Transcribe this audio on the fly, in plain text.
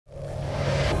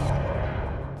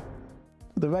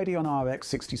the Radeon RX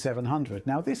 6700.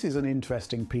 Now this is an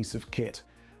interesting piece of kit.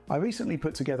 I recently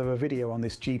put together a video on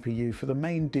this GPU for the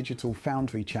main Digital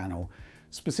Foundry channel,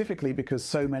 specifically because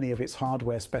so many of its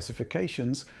hardware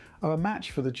specifications are a match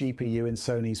for the GPU in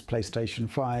Sony's PlayStation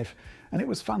 5, and it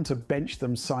was fun to bench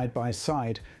them side by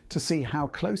side to see how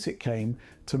close it came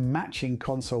to matching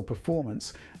console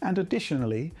performance, and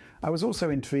additionally, I was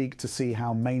also intrigued to see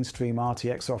how mainstream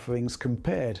RTX offerings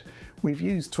compared. We've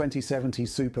used 2070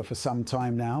 Super for some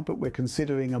time now, but we're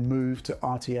considering a move to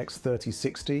RTX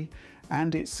 3060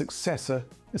 and its successor,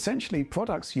 essentially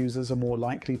products users are more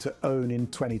likely to own in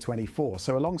 2024.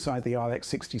 So alongside the RX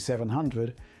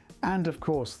 6700 and of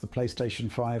course the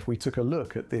PlayStation 5, we took a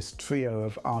look at this trio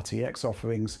of RTX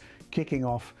offerings, kicking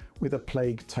off with a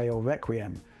Plague Tale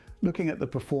Requiem. Looking at the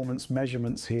performance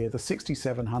measurements here, the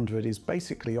 6700 is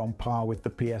basically on par with the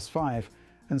PS5,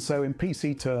 and so in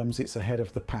PC terms it's ahead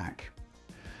of the pack.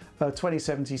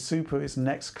 2070 Super is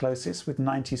next closest with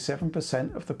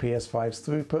 97% of the PS5's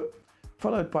throughput,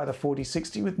 followed by the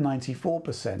 4060 with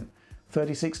 94%.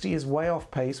 3060 is way off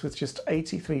pace with just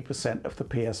 83% of the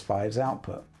PS5's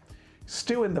output.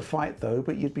 Still in the fight though,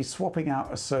 but you'd be swapping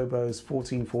out Asobo's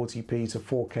 1440p to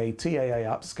 4K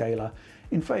TAA upscaler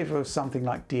in favour of something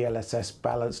like DLSS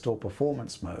balanced or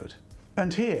performance mode.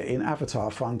 And here in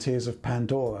Avatar Frontiers of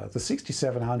Pandora, the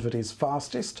 6700 is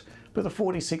fastest, but the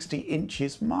 4060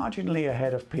 inches marginally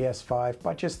ahead of PS5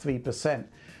 by just 3%,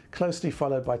 closely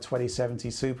followed by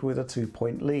 2070 Super with a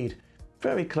 2-point lead.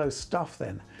 Very close stuff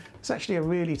then. It's actually a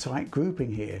really tight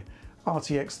grouping here.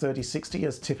 RTX 3060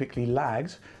 has typically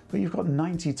lagged, but you've got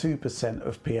 92%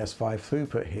 of PS5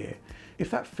 throughput here.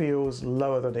 If that feels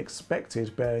lower than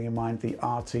expected, bearing in mind the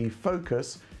RT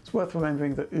focus, it's worth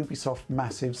remembering that Ubisoft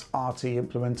Massive's RT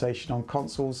implementation on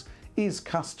consoles is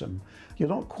custom. You're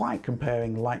not quite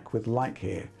comparing like with like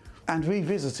here. And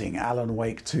revisiting Alan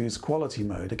Wake 2's quality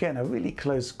mode, again a really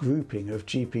close grouping of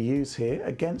GPUs here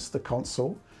against the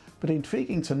console, but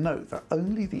intriguing to note that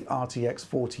only the RTX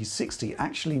 4060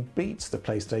 actually beats the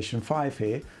PlayStation 5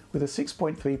 here with a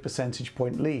 6.3 percentage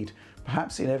point lead.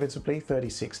 Perhaps inevitably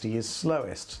 3060 is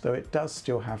slowest, though it does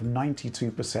still have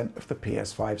 92% of the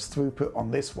PS5's throughput on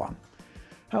this one.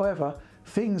 However,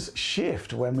 things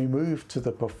shift when we move to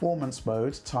the performance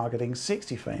mode targeting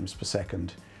 60 frames per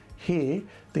second. Here,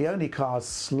 the only card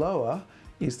slower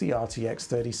is the RTX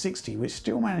 3060, which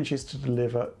still manages to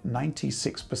deliver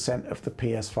 96% of the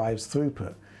PS5's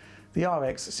throughput. The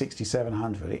RX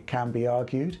 6700, it can be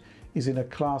argued, is in a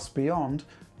class beyond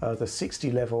the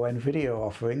 60 level NVIDIA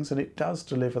offerings, and it does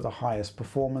deliver the highest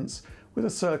performance with a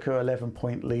circa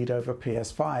 11-point lead over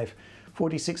PS5.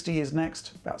 4060 is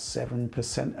next, about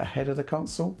 7% ahead of the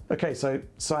console. Okay, so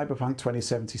Cyberpunk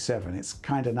 2077, it's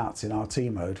kinda nuts in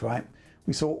RT mode, right?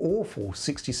 We saw awful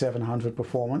 6700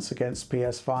 performance against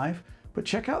PS5, but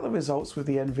check out the results with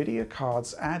the NVIDIA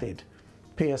cards added.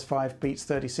 PS5 beats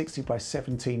 3060 by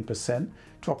 17%,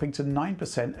 dropping to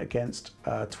 9% against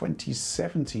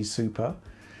 2070 Super.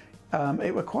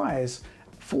 It requires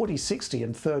 4060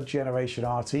 and 3rd generation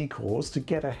RT cores to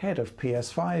get ahead of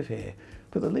PS5 here,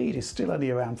 but the lead is still only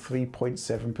around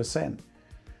 3.7%.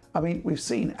 I mean, we've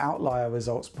seen outlier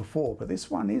results before, but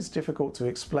this one is difficult to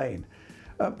explain.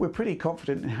 We're pretty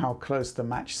confident in how close the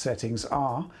match settings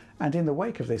are, and in the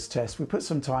wake of this test we put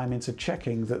some time into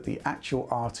checking that the actual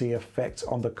RT effect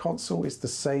on the console is the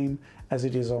same as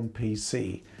it is on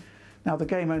PC. Now the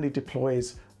game only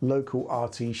deploys local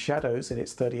RT shadows in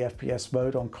its 30 FPS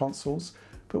mode on consoles,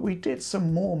 but we did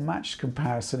some more matched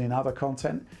comparison in other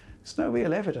content. There's no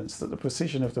real evidence that the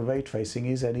precision of the ray tracing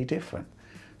is any different.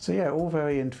 So yeah, all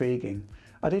very intriguing.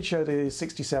 I did show the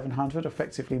 6700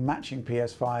 effectively matching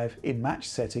PS5 in match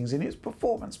settings in its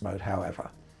performance mode,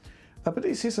 however. But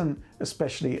this isn't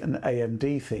especially an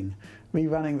AMD thing.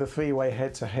 Rerunning the three-way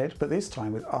head-to-head, but this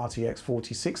time with RTX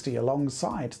 4060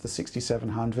 alongside the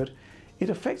 6700,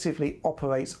 it effectively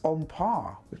operates on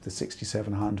par with the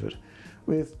 6700.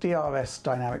 With DRS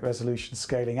dynamic resolution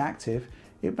scaling active,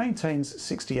 it maintains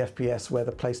 60 FPS where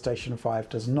the PlayStation 5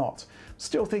 does not.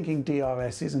 Still thinking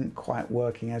DRS isn't quite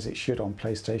working as it should on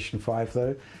PlayStation 5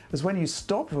 though, as when you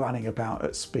stop running about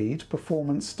at speed,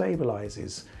 performance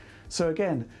stabilizes. So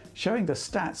again, showing the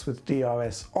stats with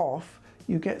DRS off,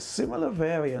 you get similar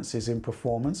variances in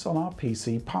performance on our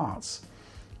PC parts.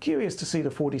 Curious to see the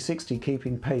 4060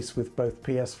 keeping pace with both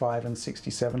PS5 and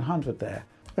 6700 there.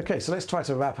 Okay, so let's try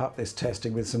to wrap up this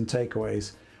testing with some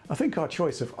takeaways. I think our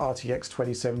choice of RTX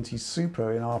 2070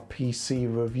 Super in our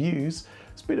PC reviews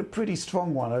has been a pretty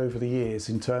strong one over the years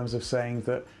in terms of saying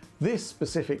that this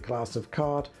specific class of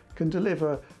card can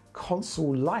deliver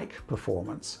console-like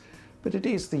performance. but it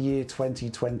is the year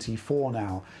 2024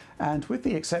 now, and with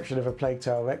the exception of A Plague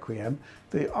Tale Requiem,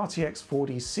 the RTX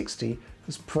 4060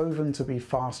 has proven to be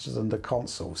faster than the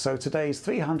console. So today's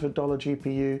 $300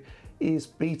 GPU is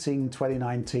beating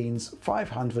 2019's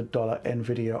 $500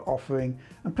 Nvidia offering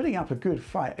and putting up a good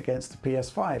fight against the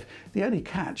PS5, the only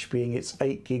catch being its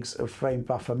 8 gigs of frame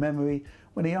buffer memory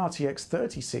when the RTX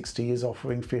 3060 is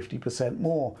offering 50%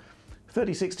 more.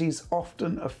 3060 is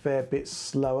often a fair bit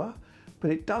slower, but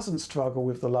it doesn't struggle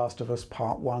with The Last of Us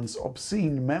Part 1's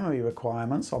obscene memory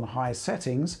requirements on high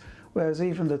settings, whereas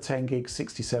even the 10 gig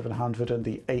 6700 and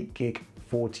the 8 gig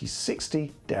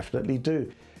 4060 definitely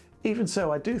do. Even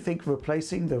so, I do think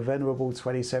replacing the venerable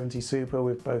 2070 Super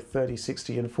with both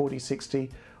 3060 and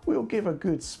 4060 will give a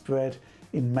good spread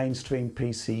in mainstream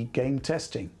PC game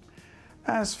testing.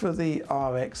 As for the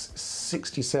RX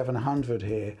 6700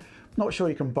 here, not sure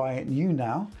you can buy it new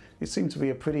now. It seemed to be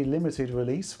a pretty limited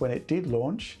release when it did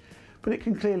launch, but it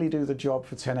can clearly do the job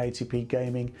for 1080p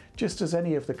gaming just as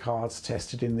any of the cards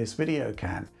tested in this video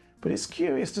can. But it's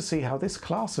curious to see how this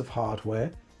class of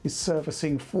hardware is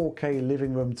servicing 4K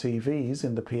living room TVs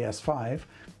in the PS5,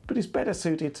 but is better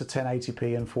suited to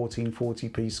 1080p and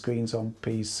 1440p screens on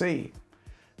PC.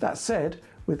 That said,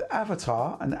 with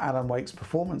Avatar and Alan Wake's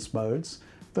performance modes,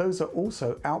 those are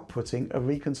also outputting a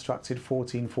reconstructed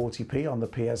 1440p on the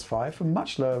PS5 for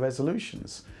much lower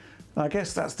resolutions. I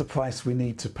guess that's the price we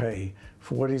need to pay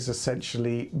for what is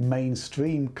essentially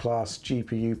mainstream class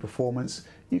GPU performance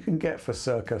you can get for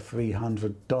circa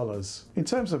 $300 in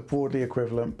terms of broadly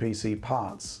equivalent PC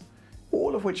parts.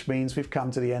 All of which means we've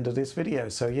come to the end of this video,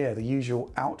 so yeah, the usual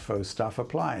outro stuff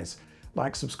applies.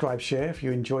 Like, subscribe, share if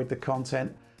you enjoyed the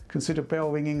content. Consider bell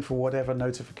ringing for whatever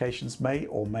notifications may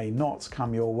or may not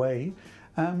come your way.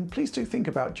 Please do think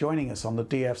about joining us on the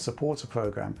DF supporter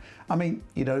program. I mean,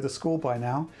 you know the score by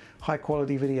now. High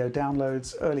quality video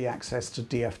downloads, early access to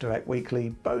DF Direct Weekly,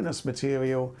 bonus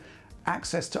material,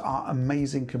 access to our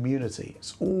amazing community.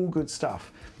 It's all good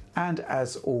stuff. And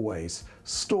as always,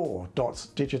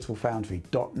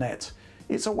 store.digitalfoundry.net.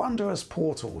 It's a wondrous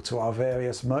portal to our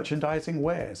various merchandising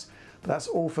wares. But that's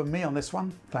all from me on this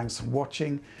one. Thanks for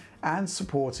watching and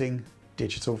supporting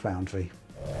Digital Foundry.